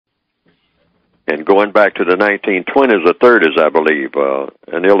and going back to the 1920s or 30s, I believe,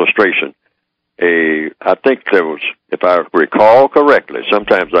 an illustration. I think there was, if I recall correctly,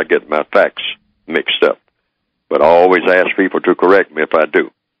 sometimes I get my facts mixed up, but I always ask people to correct me if I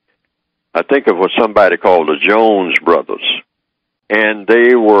do. I think it was somebody called the Jones Brothers, and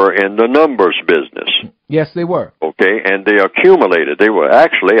they were in the numbers business. Yes, they were. Okay, and they accumulated. They were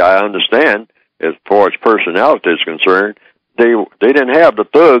actually, I understand, as far as personality is concerned, they didn't have the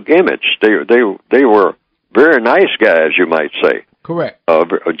thug image. They were very nice guys, you might say. Correct.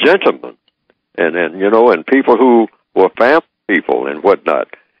 Gentlemen, and people who were family people and whatnot,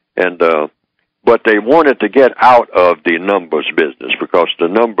 and but they wanted to get out of the numbers business because the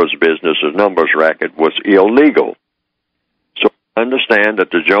numbers business, the numbers racket, was illegal. So I understand that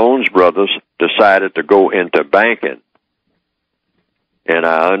the Jones Brothers decided to go into banking. And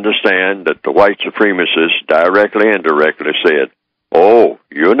I understand that the white supremacists directly and indirectly said, oh,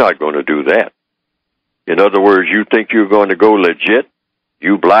 you're not going to do that. In other words, you think you're going to go legit,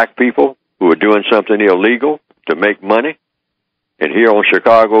 you black people who are doing something illegal to make money, and here on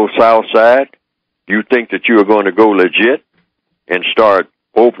Chicago's South Side, you think that you are going to go legit and start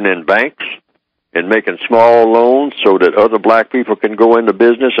opening banks and making small loans so that other black people can go into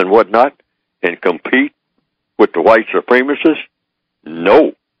business and whatnot and compete with the white supremacists?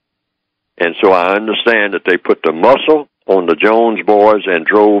 No. And so I understand that they put the muscle on the Jones boys and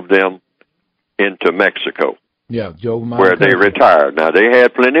drove them into Mexico. Yeah, where they retired. Now, they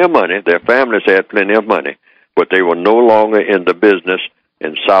had plenty of money. Their families had plenty of money, but they were no longer in the business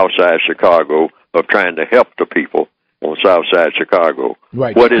in Southside Chicago of trying to help the people on Southside Chicago.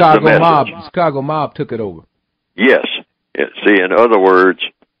 Right. What is the message? Chicago mob took it over. Yes. See, in other words,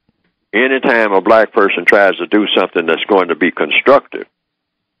 anytime a black person tries to do something that's going to be constructive,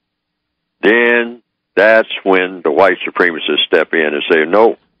 then that's when the white supremacists step in and say,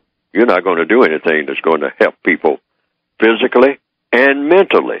 no, you're not going to do anything that's going to help people physically and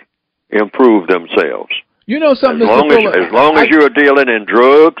mentally improve themselves. You know something, as long as you are dealing in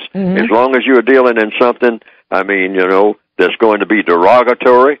drugs, as long as you are dealing in something, that's going to be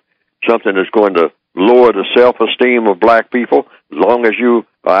derogatory, something that's going to lower the self-esteem of black people, as long as you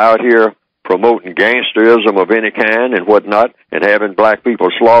are out here promoting gangsterism of any kind and whatnot and having black people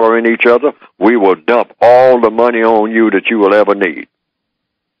slaughtering each other, we will dump all the money on you that you will ever need.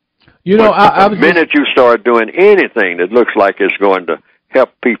 You know, the minute you start doing anything that looks like it's going to help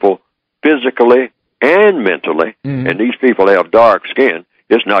people physically and mentally, and these people have dark skin,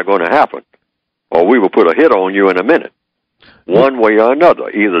 it's not going to happen. Or we will put a hit on you in a minute, one way or another,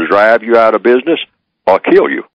 either drive you out of business or kill you.